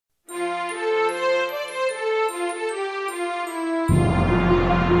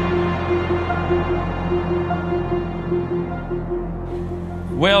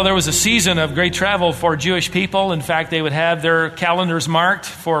Well, there was a season of great travel for Jewish people. In fact, they would have their calendars marked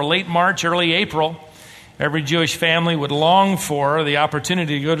for late March, early April. Every Jewish family would long for the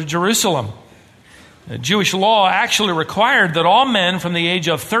opportunity to go to Jerusalem. Jewish law actually required that all men from the age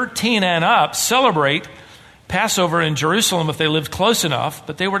of 13 and up celebrate Passover in Jerusalem if they lived close enough,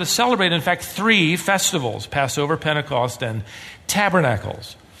 but they were to celebrate, in fact, 3 festivals: Passover, Pentecost, and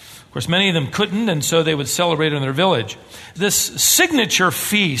Tabernacles. Of course, many of them couldn't, and so they would celebrate in their village. This signature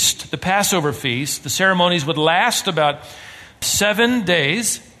feast, the Passover feast, the ceremonies would last about 7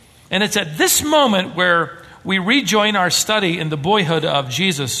 days, and it's at this moment where we rejoin our study in the boyhood of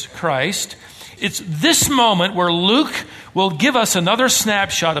Jesus Christ. It's this moment where Luke will give us another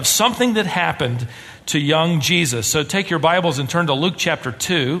snapshot of something that happened to young Jesus. So take your Bibles and turn to Luke chapter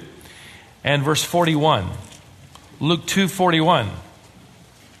 2 and verse 41. Luke 2:41.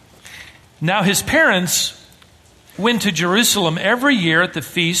 Now his parents went to Jerusalem every year at the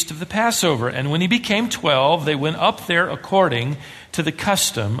feast of the Passover, and when he became 12, they went up there according to the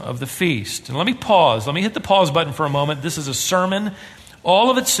custom of the feast. And let me pause. Let me hit the pause button for a moment. This is a sermon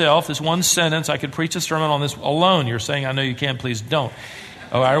all of itself. This one sentence. I could preach a sermon on this alone. You're saying, I know you can, please don't.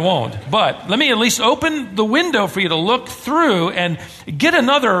 Oh, I won't. But let me at least open the window for you to look through and get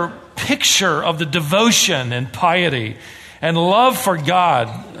another picture of the devotion and piety and love for God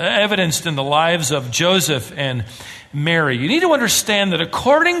evidenced in the lives of Joseph and Mary. You need to understand that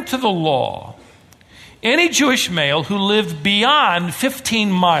according to the law, any Jewish male who lived beyond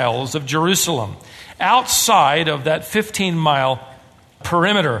 15 miles of Jerusalem, outside of that 15-mile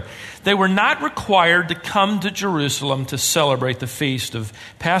perimeter, they were not required to come to Jerusalem to celebrate the feast of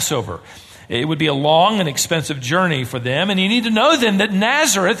Passover. It would be a long and expensive journey for them, and you need to know then that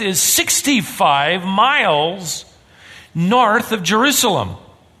Nazareth is 65 miles north of Jerusalem.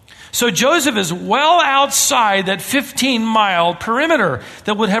 So Joseph is well outside that 15-mile perimeter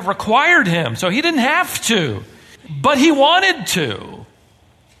that would have required him. So he didn't have to, but he wanted to.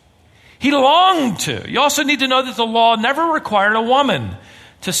 He longed to. You also need to know that the law never required a woman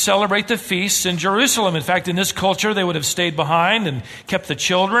to celebrate the feasts in Jerusalem. In fact, in this culture, they would have stayed behind and kept the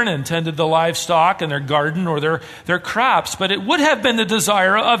children and tended the livestock in their garden or their crops. But it would have been the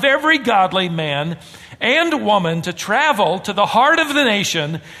desire of every godly man and woman to travel to the heart of the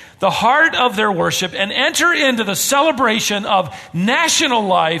nation, the heart of their worship, and enter into the celebration of national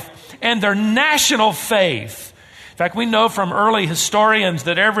life and their national faith. In fact, we know from early historians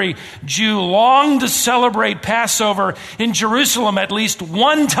that every Jew longed to celebrate Passover in Jerusalem at least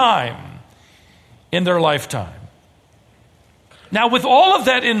one time in their lifetime. Now, with all of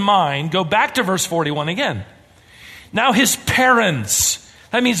that in mind, go back to verse 41 again. Now his parents,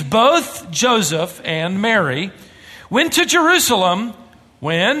 that means both Joseph and Mary, went to Jerusalem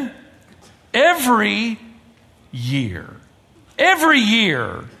when? Every year. Every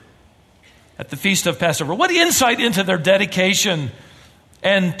year at the Feast of Passover. What insight into their dedication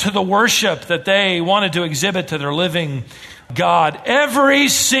and to the worship that they wanted to exhibit to their living God. Every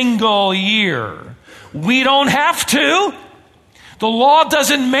single year. We don't have to. The law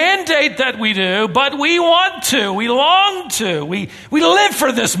doesn't mandate that we do, but we want to. We long to. We live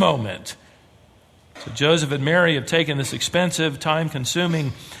for this moment. So Joseph and Mary have taken this expensive,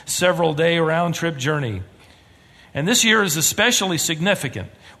 time-consuming, several-day round-trip journey. And this year is especially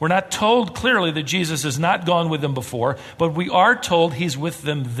significant. We're not told clearly that Jesus has not gone with them before, but we are told he's with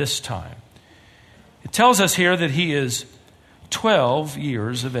them this time. It tells us here that he is 12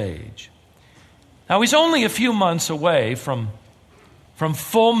 years of age. Now, he's only a few months away from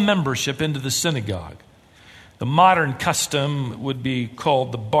full membership into the synagogue. The modern custom would be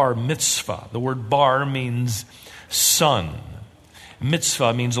called the bar mitzvah. The word bar means son.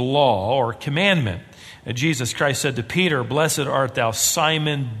 Mitzvah means law or commandment. Jesus Christ said to Peter, "Blessed art thou,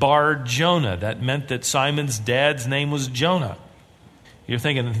 Simon Bar Jonah." That meant that Simon's dad's name was Jonah. You're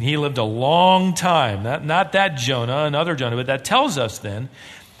thinking he lived a long time. Not that Jonah, another Jonah, but that tells us then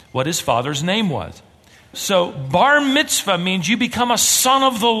what his father's name was. So bar mitzvah means you become a son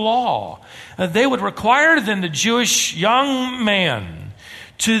of the law. They would require then the Jewish young man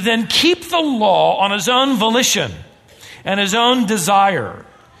to then keep the law on his own volition and his own desire.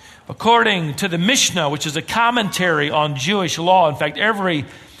 According to the Mishnah, which is a commentary on Jewish law, in fact, every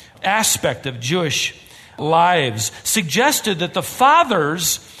aspect of Jewish lives, suggested that the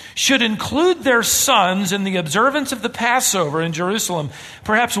fathers should include their sons in the observance of the Passover in Jerusalem,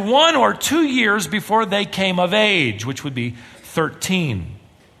 perhaps 1 or 2 years before they came of age, which would be 13.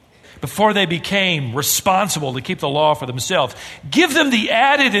 Before they became responsible to keep the law for themselves. Give them the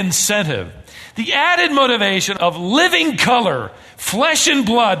added incentive, the added motivation of living color, flesh and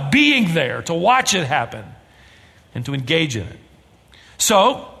blood being there to watch it happen and to engage in it.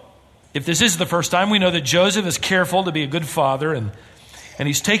 So, if this is the first time, we know that Joseph is careful to be a good father, and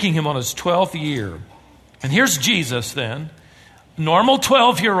he's taking him on his 12th year. And here's Jesus then, normal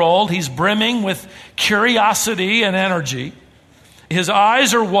 12-year-old. He's brimming with curiosity and energy. His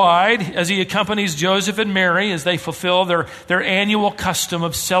eyes are wide as he accompanies Joseph and Mary as they fulfill their annual custom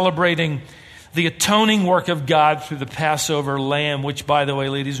of celebrating the atoning work of God through the Passover lamb, which, by the way,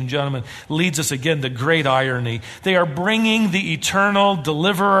 ladies and gentlemen, leads us again to great irony. They are bringing the eternal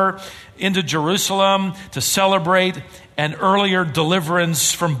deliverer into Jerusalem to celebrate an earlier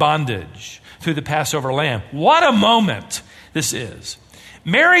deliverance from bondage through the Passover lamb. What a moment this is.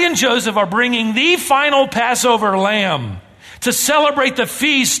 Mary and Joseph are bringing the final Passover lamb to celebrate the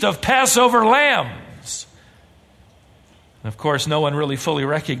feast of Passover lambs. And of course, no one really fully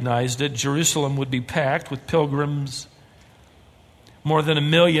recognized it. Jerusalem would be packed with pilgrims. More than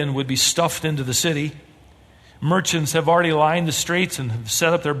 1 million would be stuffed into the city. Merchants have already lined the streets and have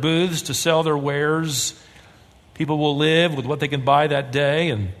set up their booths to sell their wares. People will live with what they can buy that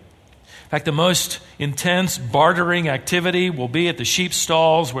day. And in fact, the most intense bartering activity will be at the sheep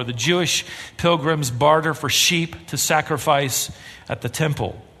stalls where the Jewish pilgrims barter for sheep to sacrifice at the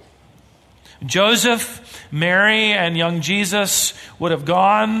temple. Joseph, Mary, and young Jesus would have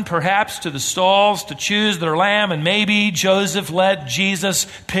gone perhaps to the stalls to choose their lamb, and maybe Joseph let Jesus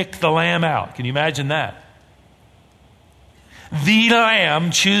pick the lamb out. Can you imagine that? The lamb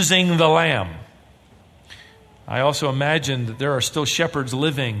choosing the lamb. I also imagine that there are still shepherds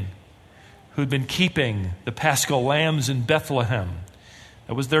living who'd been keeping the Paschal lambs in Bethlehem.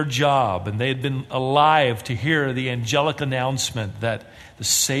 That was their job, and they had been alive to hear the angelic announcement that the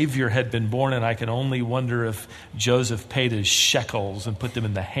Savior had been born, and I can only wonder if Joseph paid his shekels and put them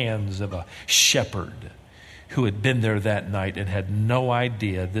in the hands of a shepherd who had been there that night and had no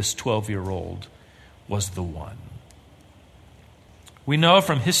idea this 12-year-old was the one. We know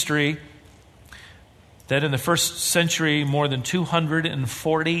from history that in the first century, more than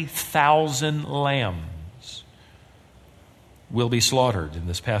 240,000 lambs will be slaughtered in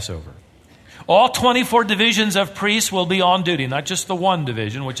this Passover. All 24 divisions of priests will be on duty, not just the one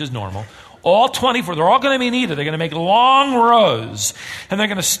division, which is normal. All 24, they're all going to be needed. They're going to make long rows, and they're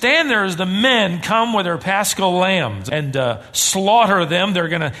going to stand there as the men come with their Paschal lambs and slaughter them. They're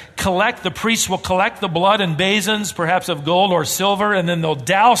going to the priests will collect the blood in basins, perhaps of gold or silver, and then they'll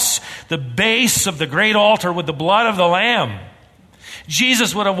douse the base of the great altar with the blood of the lamb.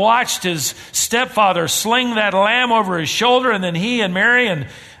 Jesus would have watched his stepfather sling that lamb over his shoulder, and then he and Mary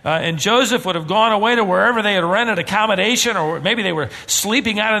and Joseph would have gone away to wherever they had rented accommodation, or maybe they were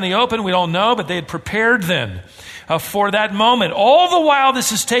sleeping out in the open. We don't know, but they had prepared then for that moment. All the while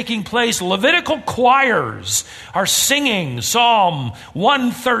this is taking place, Levitical choirs are singing Psalm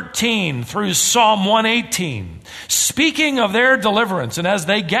 113 through Psalm 118, speaking of their deliverance. And as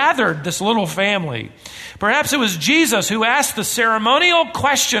they gathered, this little family, perhaps it was Jesus who asked the ceremonial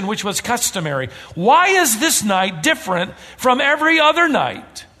question which was customary. Why is this night different from every other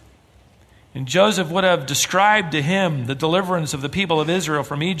night? And Joseph would have described to him the deliverance of the people of Israel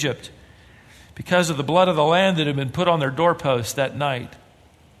from Egypt because of the blood of the lamb that had been put on their doorposts that night.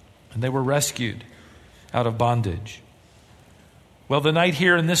 And they were rescued out of bondage. Well, the night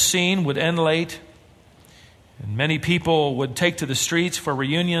here in this scene would end late, and many people would take to the streets for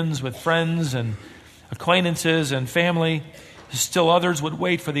reunions with friends and acquaintances and family. Still others would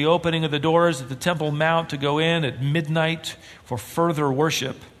wait for the opening of the doors at the Temple Mount to go in at midnight for further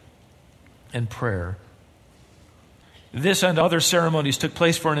worship and prayer. This and other ceremonies took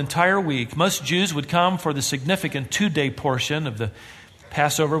place for an entire week. Most Jews would come for the significant 2-day portion of the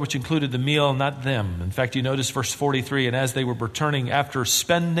Passover, which included the meal, not them. In fact, you notice verse 43, and as they were returning after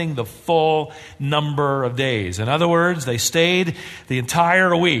spending the full number of days. In other words, they stayed the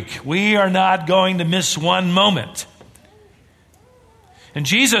entire week. We are not going to miss one moment. And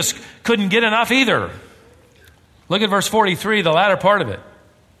Jesus couldn't get enough either. Look at verse 43, the latter part of it.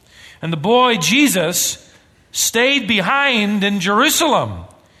 And the boy Jesus stayed behind in Jerusalem,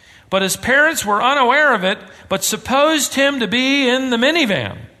 but his parents were unaware of it, but supposed him to be in the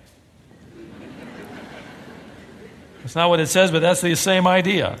minivan. That's not what it says, but that's the same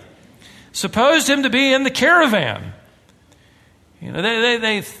idea. Supposed him to be in the caravan. You know,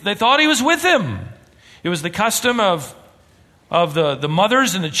 they thought he was with him. It was the custom of the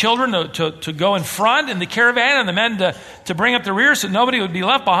mothers and the children to go in front in the caravan, and the men to bring up the rear so nobody would be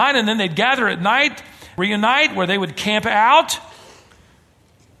left behind, and then they'd gather at night, reunite, where they would camp out.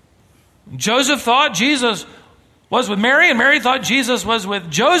 Joseph thought Jesus was with Mary, and Mary thought Jesus was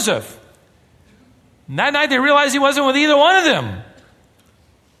with Joseph. And that night they realized he wasn't with either one of them.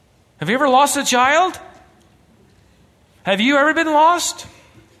 Have you ever lost a child? Have you ever been lost?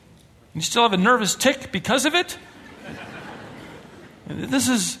 You still have a nervous tick because of it? This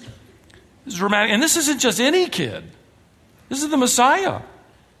is dramatic. And this isn't just any kid. This is the Messiah.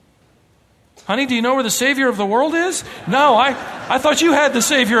 Honey, do you know where the Savior of the world is? No, I thought you had the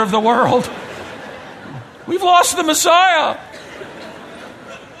Savior of the world. We've lost the Messiah.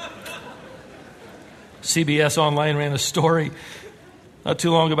 CBS Online ran a story not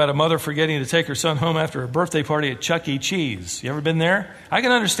too long about a mother forgetting to take her son home after a birthday party at Chuck E. Cheese. You ever been there? I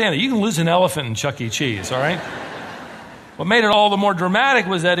can understand it. You can lose an elephant in Chuck E. Cheese, all right? What made it all the more dramatic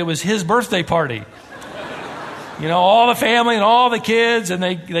was that it was his birthday party. You know, all the family and all the kids, and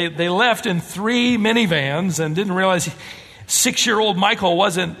they left in 3 minivans and didn't realize 6-year-old Michael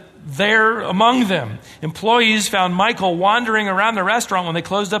wasn't there among them. Employees found Michael wandering around the restaurant when they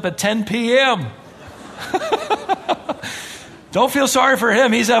closed up at 10 p.m. Don't feel sorry for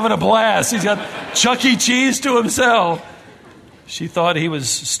him. He's having a blast. He's got Chuck E. Cheese to himself. She thought he was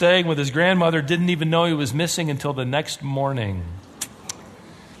staying with his grandmother, didn't even know he was missing until the next morning.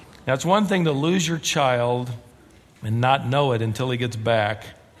 Now, it's one thing to lose your child and not know it until he gets back.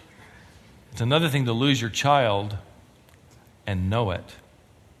 It's another thing to lose your child and know it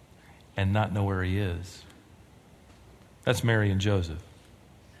and not know where he is. That's Mary and Joseph.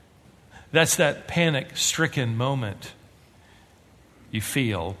 That's that panic-stricken moment you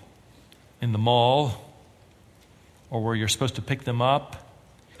feel in the mall or where you're supposed to pick them up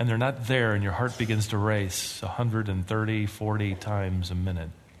and they're not there and your heart begins to race 130, 40 times a minute.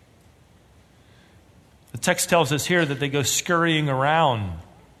 The text tells us here that they go scurrying around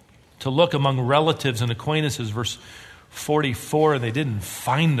to look among relatives and acquaintances. Verse 44, they didn't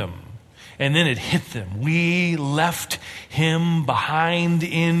find him. And then it hit them. We left him behind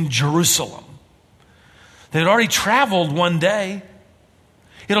in Jerusalem. They had already traveled one day.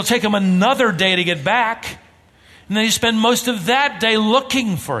 It'll take them another day to get back. And they spend most of that day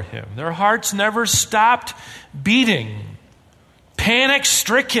looking for him. Their hearts never stopped beating.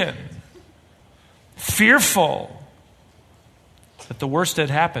 Panic-stricken. Fearful that the worst had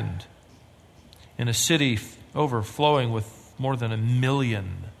happened in a city overflowing with more than 1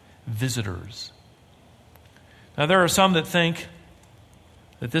 million visitors. Now, there are some that think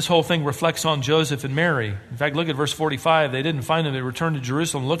that this whole thing reflects on Joseph and Mary. In fact, look at verse 45. They didn't find him. They returned to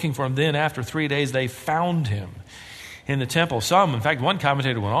Jerusalem looking for him. Then, after 3 days, they found him in the temple. Some, in fact, one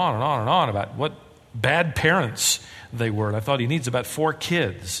commentator went on and on and on about what bad parents they were. And I thought he needs about 4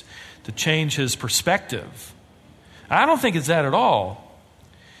 kids to change his perspective. I don't think it's that at all.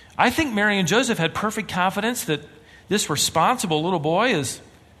 I think Mary and Joseph had perfect confidence that this responsible little boy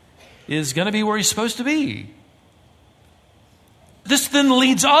is going to be where he's supposed to be. This then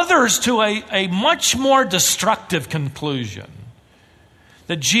leads others to a much more destructive conclusion,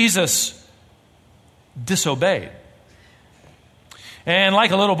 that Jesus disobeyed. And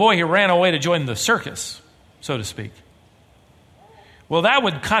like a little boy, he ran away to join the circus, so to speak. Well, that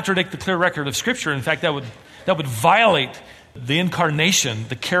would contradict the clear record of Scripture. In fact, that would violate the incarnation,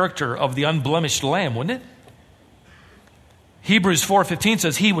 the character of the unblemished Lamb, wouldn't it? Hebrews 4:15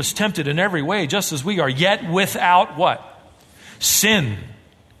 says, he was tempted in every way, just as we are, yet without what? Sin.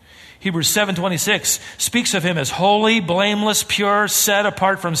 Hebrews 7:26 speaks of him as holy, blameless, pure, set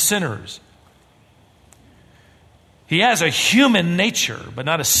apart from sinners. He has a human nature, but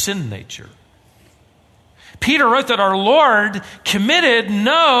not a sin nature. Peter wrote that our Lord committed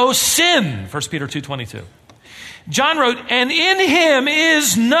no sin, 1 Peter 2:22. John wrote, and in him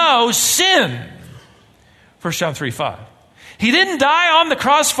is no sin, 1 John 3:5. He didn't die on the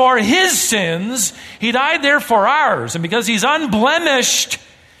cross for his sins. He died there for ours. And because he's unblemished,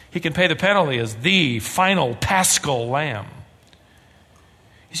 he can pay the penalty as the final paschal lamb.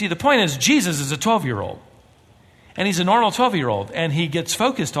 You see, the point is Jesus is a 12-year-old. And he's a normal 12-year-old. And he gets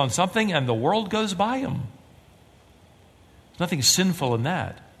focused on something and the world goes by him. There's nothing sinful in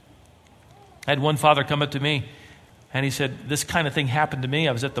that. I had one father come up to me and he said, this kind of thing happened to me.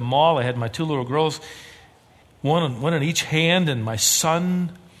 I was at the mall. I had my 2 little girls, one on each hand, and my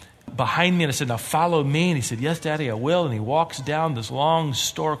son behind me. And I said, now follow me. And he said, yes, Daddy, I will. And he walks down this long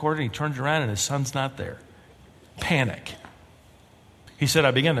store corridor and he turns around and his son's not there. Panic. He said,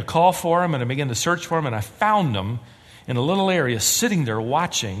 I began to call for him and I began to search for him and I found him in a little area sitting there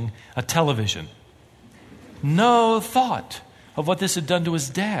watching a television. No thought of what this had done to his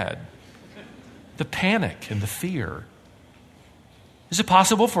dad. The panic and the fear. Is it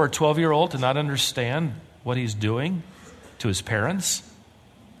possible for a 12-year-old to not understand what he's doing to his parents?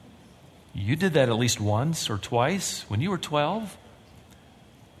 You did that at least once or twice when you were 12.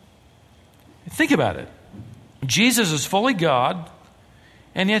 Think about it. Jesus is fully God,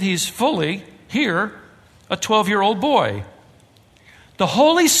 and yet he's fully here a 12-year-old boy. The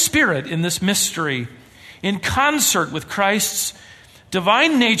Holy Spirit in this mystery, in concert with Christ's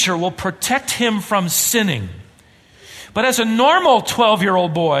divine nature, will protect him from sinning. But as a normal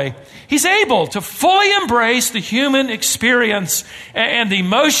 12-year-old boy, he's able to fully embrace the human experience and the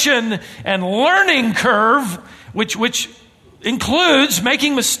emotion and learning curve, which includes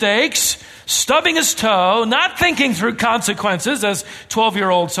making mistakes, stubbing his toe, not thinking through consequences, as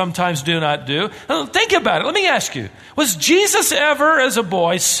 12-year-olds sometimes do not do. Think about it. Let me ask you, was Jesus ever, as a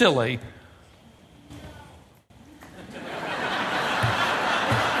boy, silly?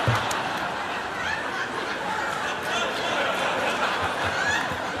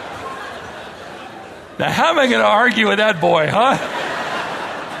 Now, how am I going to argue with that boy, huh?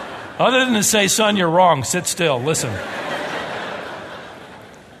 Other than to say, son, you're wrong. Sit still. Listen.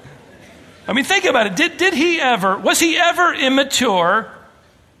 I mean, think about it. Was he ever immature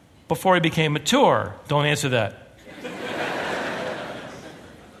before he became mature? Don't answer that.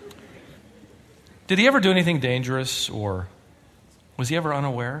 Did he ever do anything dangerous, or was he ever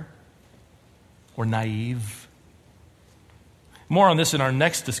unaware or naive? More on this in our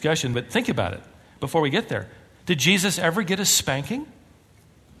next discussion, but think about it before we get there. Did Jesus ever get a spanking?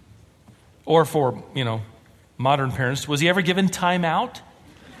 Or for, modern parents, was he ever given time out?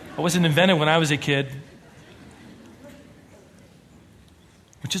 It wasn't invented when I was a kid,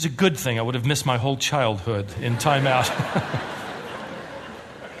 which is a good thing. I would have missed my whole childhood in time out.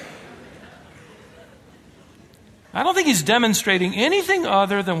 I don't think he's demonstrating anything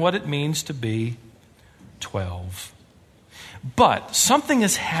other than what it means to be 12. But something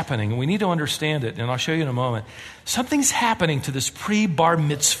is happening, and we need to understand it, and I'll show you in a moment. Something's happening to this pre-bar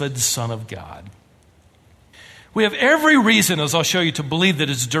mitzvahed Son of God. We have every reason, as I'll show you, to believe that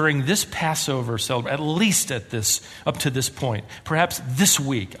it's during this Passover celebration, at least up to this point, perhaps this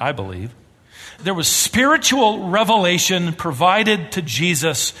week, I believe, there was spiritual revelation provided to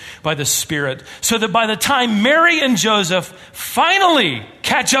Jesus by the Spirit, so that by the time Mary and Joseph finally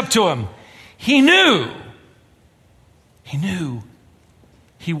catch up to him, he knew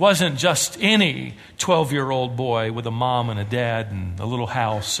he wasn't just any 12-year-old boy with a mom and a dad and a little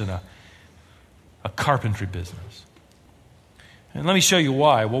house and a carpentry business. And let me show you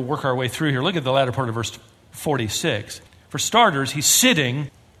why. We'll work our way through here. Look at the latter part of verse 46. For starters, he's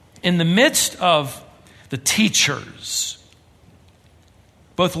sitting in the midst of the teachers,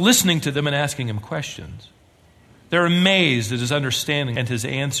 both listening to them and asking him questions. They're amazed at his understanding and his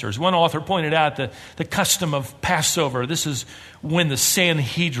answers. One author pointed out the custom of Passover. This is when the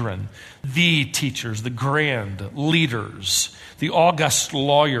Sanhedrin, the teachers, the grand leaders, the august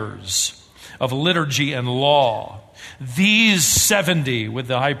lawyers of liturgy and law, these 70 with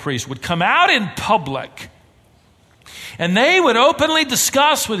the high priest would come out in public, and they would openly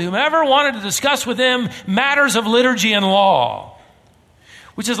discuss with whomever wanted to discuss with them matters of liturgy and law,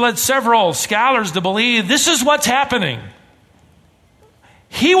 which has led several scholars to believe this is what's happening.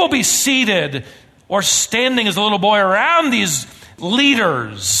 He will be seated or standing as a little boy around these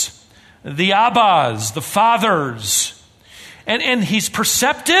leaders, the abbas, the fathers, and he's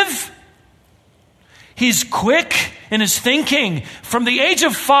perceptive. He's quick in his thinking. From the age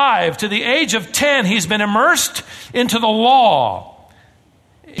of 5 to the age of 10, he's been immersed into the law.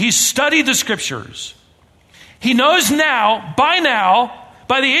 He's studied the scriptures. He knows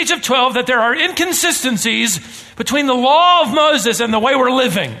by the age of 12, that there are inconsistencies between the law of Moses and the way we're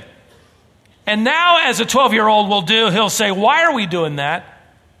living. And now, as a 12-year-old will do, he'll say, why are we doing that?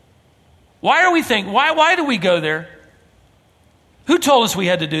 Why do we go there? Who told us we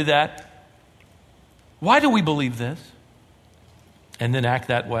had to do that? Why do we believe this? And then act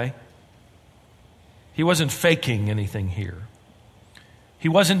that way. He wasn't faking anything here. He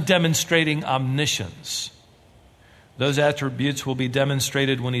wasn't demonstrating omniscience. Those attributes will be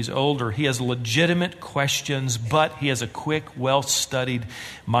demonstrated when he's older. He has legitimate questions, but he has a quick, well-studied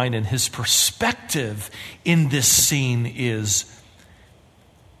mind, and his perspective in this scene is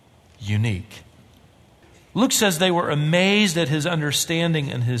unique. Luke says they were amazed at his understanding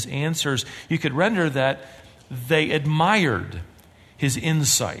and his answers. You could render that they admired his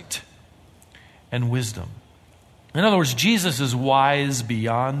insight and wisdom. In other words, Jesus is wise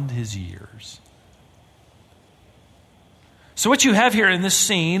beyond his years. So what you have here in this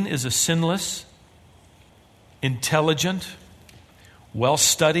scene is a sinless, intelligent,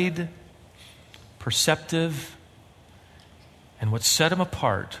 well-studied, perceptive, and what set him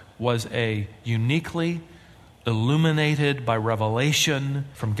apart was a uniquely illuminated by revelation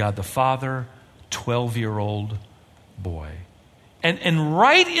from God the Father, 12-year-old boy. And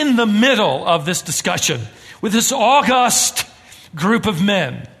right in the middle of this discussion, with this august group of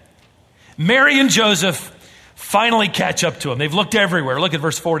men, Mary and Joseph finally catch up to him. They've looked everywhere. Look at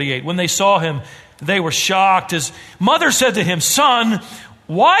verse 48. When they saw him, they were shocked. His mother said to him, "Son,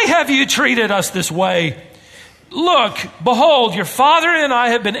 why have you treated us this way? Look, behold, your father and I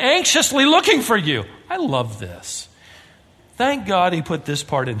have been anxiously looking for you." I love this. Thank God he put this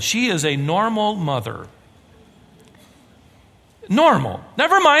part in. She is a normal mother. Normal.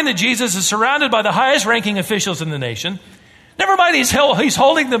 Never mind that Jesus is surrounded by the highest ranking officials in the nation. Never mind he's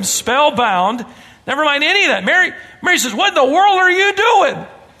holding them spellbound. Never mind any of that. Mary says, "What in the world are you doing?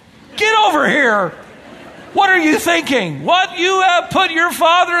 Get over here. What are you thinking? What you have put your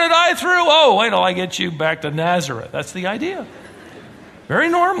father and I through? Oh, wait till I get you back to Nazareth." That's the idea. Very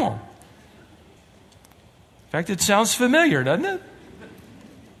normal. In fact, it sounds familiar, doesn't it?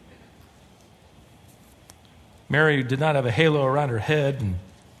 Mary did not have a halo around her head and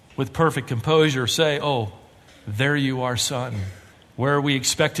with perfect composure say, "Oh, there you are, son. Where we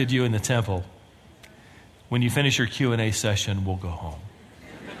expected you in the temple. When you finish your Q&A session, we'll go home."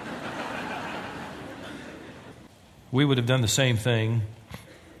 We would have done the same thing.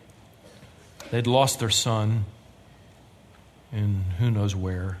 They'd lost their son in who knows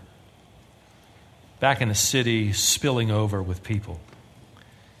where. Back in the city, spilling over with people.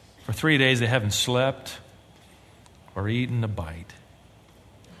 For 3 days they haven't slept or eaten a bite.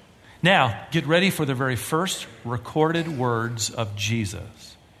 Now, get ready for the very first recorded words of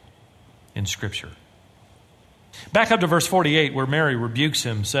Jesus in Scripture. Back up to verse 48 where Mary rebukes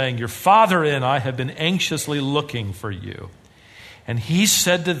him, saying, "Your father and I have been anxiously looking for you." And he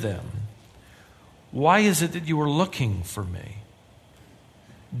said to them, "Why is it that you were looking for me?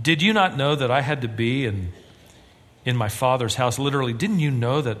 Did you not know that I had to be in my Father's house?" Literally, didn't you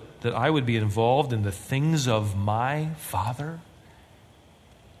know that I would be involved in the things of my Father?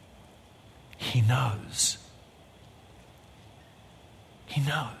 He knows. He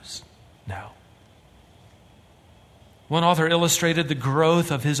knows now. One author illustrated the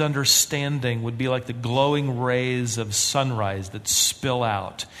growth of his understanding would be like the glowing rays of sunrise that spill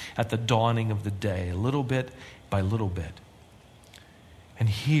out at the dawning of the day, little bit by little bit. And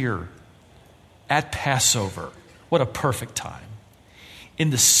here, at Passover, what a perfect time.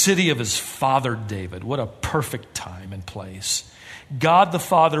 In the city of his father David, what a perfect time and place. God the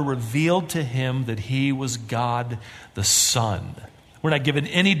Father revealed to him that he was God the Son. We're not given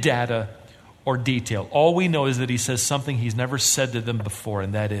any data or detail. All we know is that he says something he's never said to them before,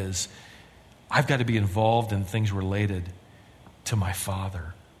 and that is, I've got to be involved in things related to my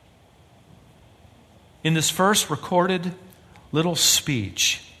Father. In this first recorded little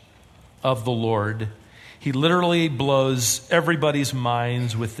speech of the Lord, he literally blows everybody's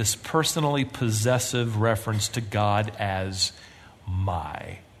minds with this personally possessive reference to God as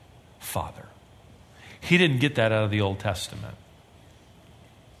my Father. He didn't get that out of the Old Testament.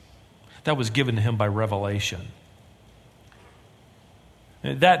 That was given to him by revelation.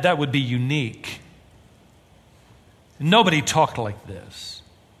 That would be unique. Nobody talked like this.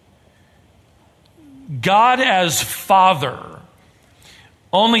 God as Father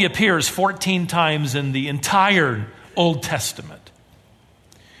only appears 14 times in the entire Old Testament.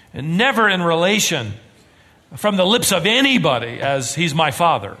 And never in relation from the lips of anybody as he's my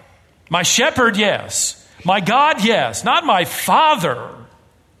Father. My shepherd, yes. My God, yes. Not my Father.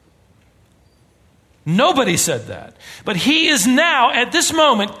 Nobody said that. But he is now, at this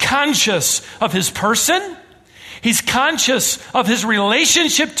moment, conscious of his person. He's conscious of his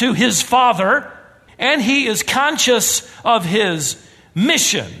relationship to his Father. And he is conscious of his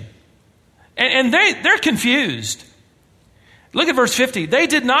mission. And they're confused. Look at verse 50. They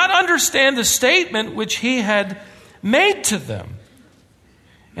did not understand the statement which he had made to them.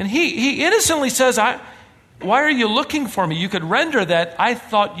 And he innocently says, why are you looking for me? You could render that, I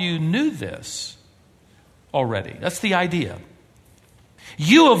thought you knew this already. That's the idea.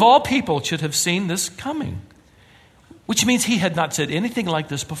 You of all people should have seen this coming. Which means he had not said anything like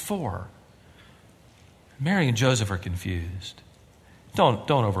this before. Mary and Joseph are confused. Don't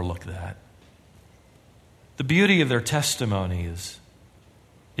overlook that. The beauty of their testimony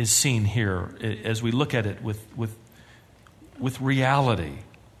is seen here as we look at it with reality.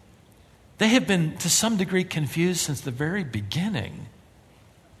 They have been to some degree confused since the very beginning.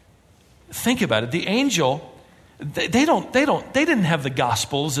 Think about it. The angel, they didn't have the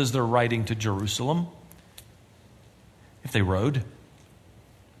Gospels as they're writing to Jerusalem. If they rode.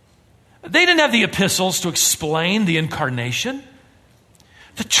 They didn't have the epistles to explain the incarnation.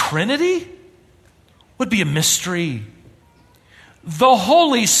 The Trinity would be a mystery. The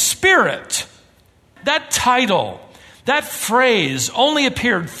Holy Spirit, that title, that phrase only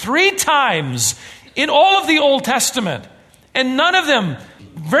appeared 3 times in all of the Old Testament. And none of them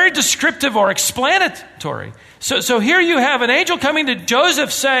very descriptive or explanatory. So here you have an angel coming to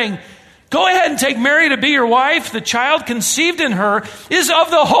Joseph saying, go ahead and take Mary to be your wife. The child conceived in her is of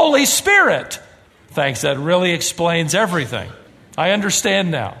the Holy Spirit. Thanks, that really explains everything. I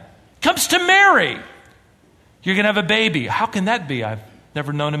understand now. Comes to Mary. You're going to have a baby. How can that be? I've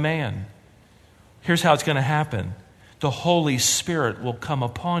never known a man. Here's how it's going to happen. The Holy Spirit will come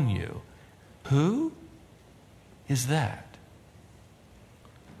upon you. Who is that?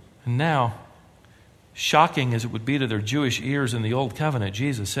 And now, shocking as it would be to their Jewish ears in the Old Covenant,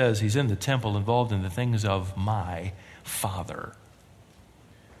 Jesus says he's in the temple involved in the things of my Father.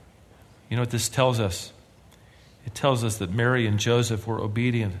 You know what this tells us? It tells us that Mary and Joseph were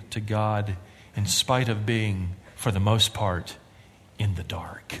obedient to God in spite of being, for the most part, in the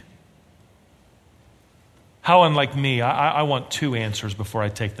dark. How unlike me, I want two answers before I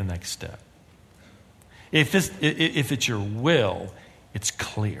take the next step. If it's your will, it's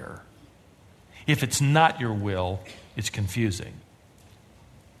clear. If it's not your will, it's confusing.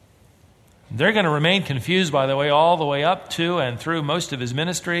 They're going to remain confused, by the way, all the way up to and through most of his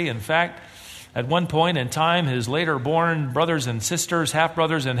ministry. In fact, at one point in time, his later born brothers and sisters,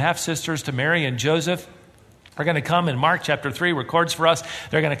 half-brothers and half-sisters to Mary and Joseph are going to come, and Mark chapter 3 records for us,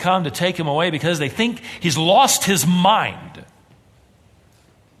 they're going to come to take him away because they think he's lost his mind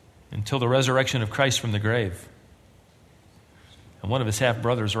until the resurrection of Christ from the grave. And one of his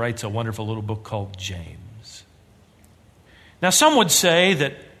half-brothers writes a wonderful little book called James. Now, some would say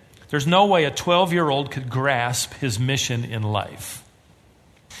that there's no way a 12-year-old could grasp his mission in life.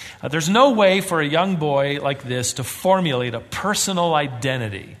 There's no way for a young boy like this to formulate a personal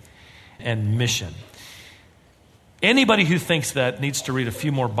identity and mission. Anybody who thinks that needs to read a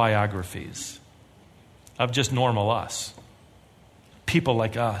few more biographies of just normal us. People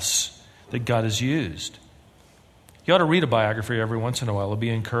like us that God has used. You ought to read a biography every once in a while. It'll be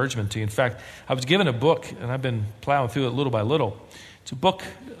an encouragement to you. In fact, I was given a book, and I've been plowing through it little by little. It's a book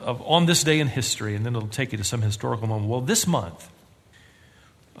of On This Day in History, and then it'll take you to some historical moment. Well, this month,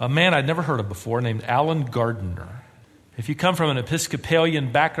 a man I'd never heard of before named Alan Gardner. If you come from an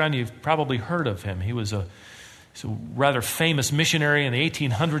Episcopalian background, you've probably heard of him. He's a rather famous missionary in the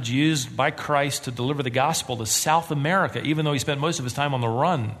 1800s used by Christ to deliver the gospel to South America, even though he spent most of his time on the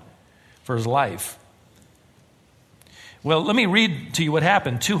run for his life. Well, let me read to you what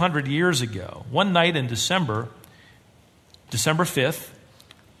happened 200 years ago. One night in December 5th,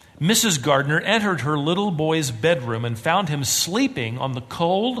 Mrs. Gardner entered her little boy's bedroom and found him sleeping on the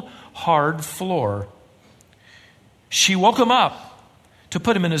cold, hard floor. She woke him up to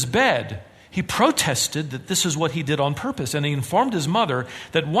put him in his bed. He protested that this is what he did on purpose, and he informed his mother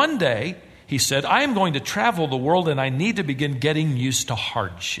that one day, he said, I am going to travel the world and I need to begin getting used to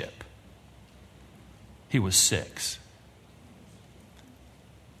hardship. He was 6.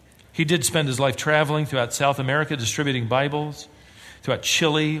 He did spend his life traveling throughout South America, distributing Bibles, throughout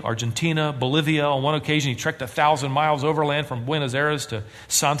Chile, Argentina, Bolivia. On one occasion, he trekked 1,000 miles overland from Buenos Aires to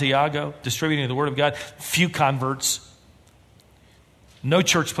Santiago, distributing the Word of God. Few converts. No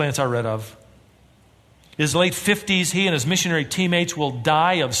church plants I read of. In his late 50s, he and his missionary teammates will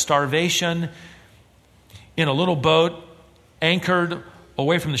die of starvation in a little boat anchored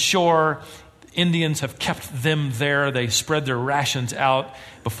away from the shore. Indians have kept them there. They spread their rations out.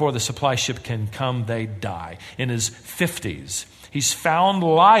 Before the supply ship can come, they die. In his 50s, he's found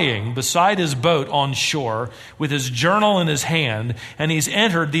lying beside his boat on shore with his journal in his hand, and he's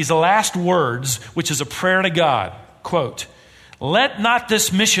entered these last words, which is a prayer to God. Quote, let not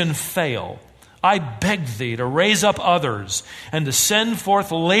this mission fail. I beg thee to raise up others and to send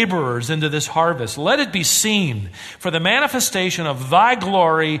forth laborers into this harvest. Let it be seen for the manifestation of thy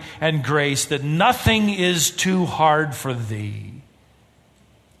glory and grace that nothing is too hard for thee.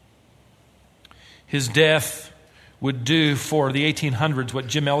 His death would do for the 1800s what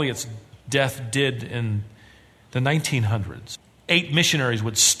Jim Elliot's death did in the 1900s. 8 missionaries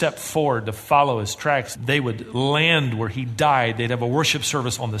would step forward to follow his tracks. They would land where he died. They'd have a worship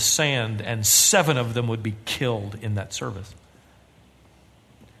service on the sand, and 7 of them would be killed in that service.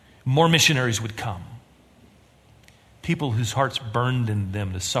 More missionaries would come. People whose hearts burned in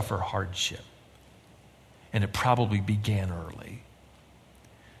them to suffer hardship. And it probably began early.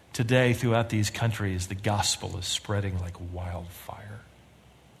 Today, throughout these countries, the gospel is spreading like wildfire.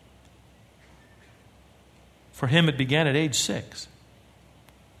 For him, it began at age 6.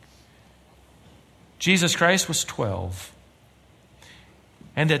 Jesus Christ was 12.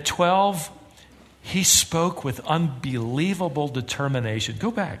 And at 12, he spoke with unbelievable determination.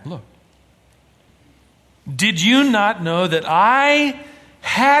 Go back, look. Did you not know that I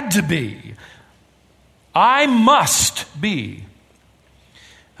had to be, I must be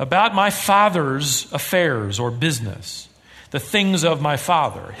about my Father's affairs or business, the things of my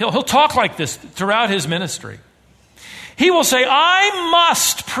Father. He'll talk like this throughout his ministry. He will say, I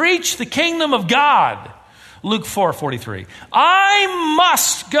must preach the kingdom of God. Luke 4:43. I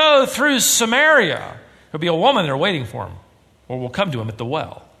must go through Samaria. There'll be a woman there waiting for him, or we'll come to him at the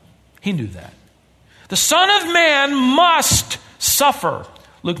well. He knew that. The Son of Man must suffer.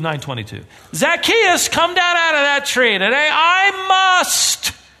 Luke 9:22. Zacchaeus, come down out of that tree today. I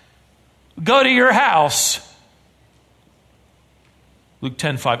must go to your house. Luke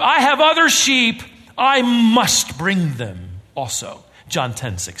 10:5. I have other sheep. I must bring them also. John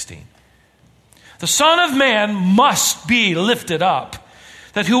 10:16. The Son of Man must be lifted up,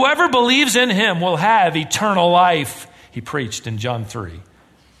 that whoever believes in him will have eternal life, he preached in John 3.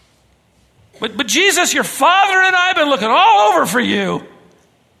 But Jesus, your Father and I have been looking all over for you.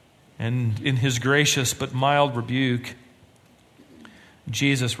 And in his gracious but mild rebuke,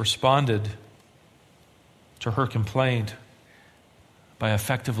 Jesus responded to her complaint by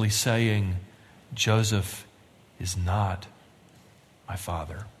effectively saying, Joseph is not my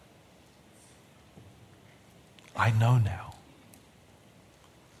father. I know now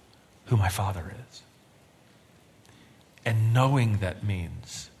who my Father is. And knowing that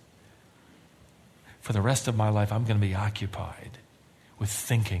means for the rest of my life, I'm going to be occupied with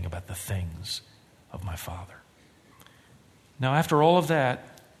thinking about the things of my Father. Now, after all of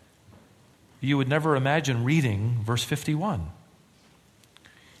that, you would never imagine reading verse 51.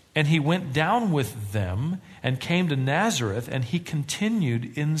 And he went down with them and came to Nazareth, and he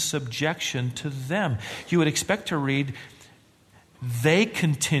continued in subjection to them. You would expect to read, they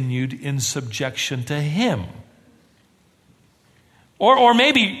continued in subjection to him. Or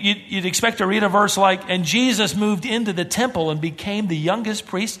maybe you'd expect to read a verse like, and Jesus moved into the temple and became the youngest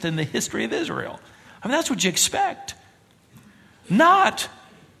priest in the history of Israel. I mean, that's what you expect. Not,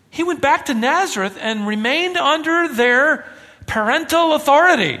 he went back to Nazareth and remained under their parental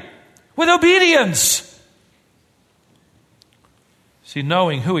authority with obedience. See,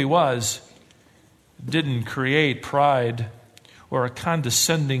 knowing who he was didn't create pride or a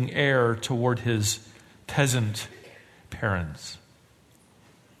condescending air toward his peasant parents.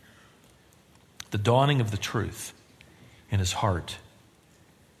 The dawning of the truth in his heart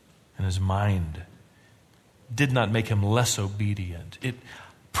and his mind did not make him less obedient. It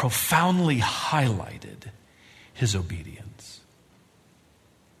profoundly highlighted his obedience.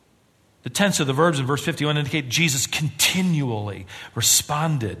 The tense of the verbs in verse 51 indicate Jesus continually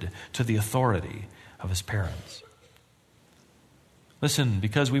responded to the authority of his parents. Listen,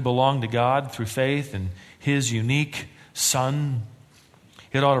 because we belong to God through faith in his unique Son,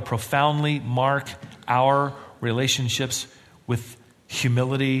 it ought to profoundly mark our relationships with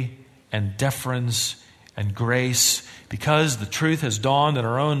humility and deference and grace, because the truth has dawned in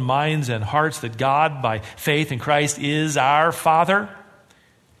our own minds and hearts that God, by faith in Christ, is our Father.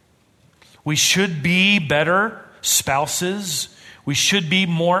 We should be better spouses. We should be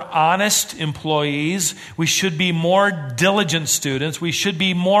more honest employees. We should be more diligent students. We should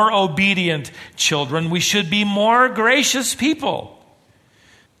be more obedient children. We should be more gracious people.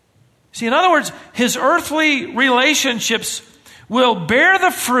 See, in other words, his earthly relationships will bear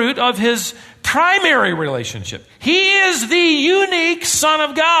the fruit of his primary relationship. He is the unique Son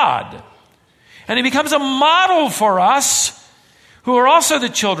of God. And he becomes a model for us who are also the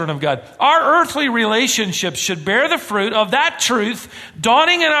children of God. Our earthly relationships should bear the fruit of that truth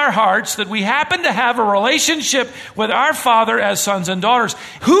dawning in our hearts that we happen to have a relationship with our Father as sons and daughters.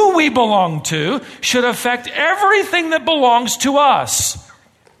 Who we belong to should affect everything that belongs to us.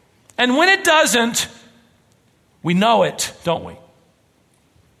 And when it doesn't, we know it, don't we?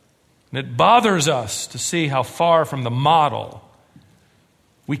 And it bothers us to see how far from the model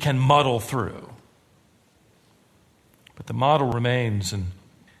we can muddle through. But the model remains, and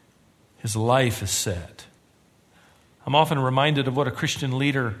his life is set. I'm often reminded of what a Christian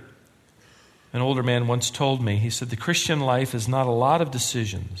leader, an older man, once told me. He said, the Christian life is not a lot of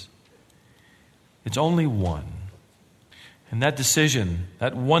decisions. It's only one. And that decision,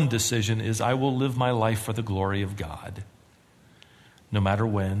 that one decision, is I will live my life for the glory of God. No matter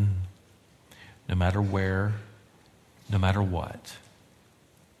when, no matter where, no matter what.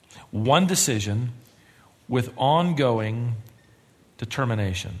 One decision with ongoing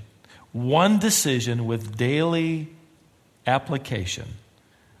determination. One decision with daily application.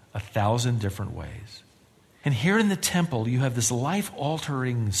 1,000 different ways. And here in the temple, you have this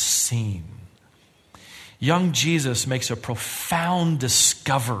life-altering scene. Young Jesus makes a profound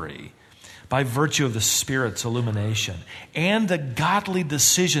discovery by virtue of the Spirit's illumination and the godly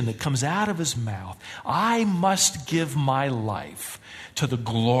decision that comes out of his mouth, I must give my life to the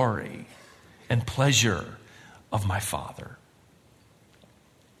glory and pleasure of my Father.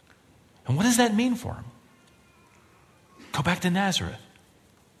 And what does that mean for him? Go back to Nazareth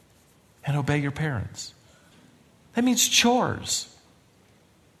and obey your parents. That means chores.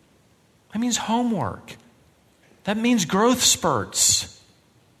 That means homework. That means growth spurts.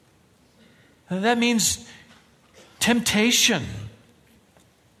 That means temptation.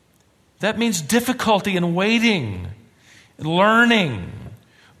 That means difficulty in waiting, learning,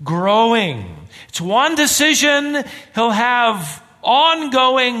 growing. It's one decision. He'll have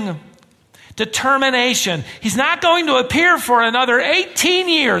ongoing determination. He's not going to appear for another 18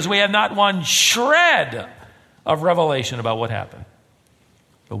 years. We have not one shred of revelation about what happened.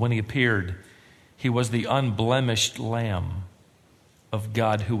 But when he appeared, he was the unblemished Lamb of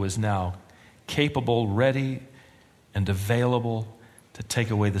God who was now capable, ready, and available to take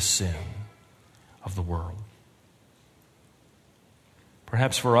away the sin of the world.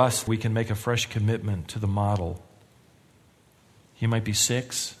 Perhaps for us, we can make a fresh commitment to the model. You might be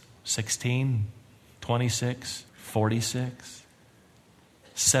 6, 16, 26, 46,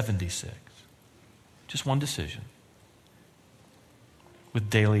 76. Just one decision with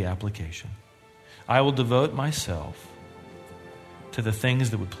daily application. I will devote myself to the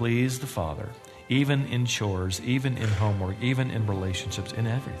things that would please the Father, even in chores, even in homework, even in relationships, in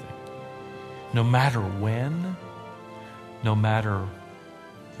everything. No matter when, no matter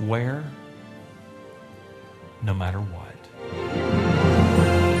where, no matter what.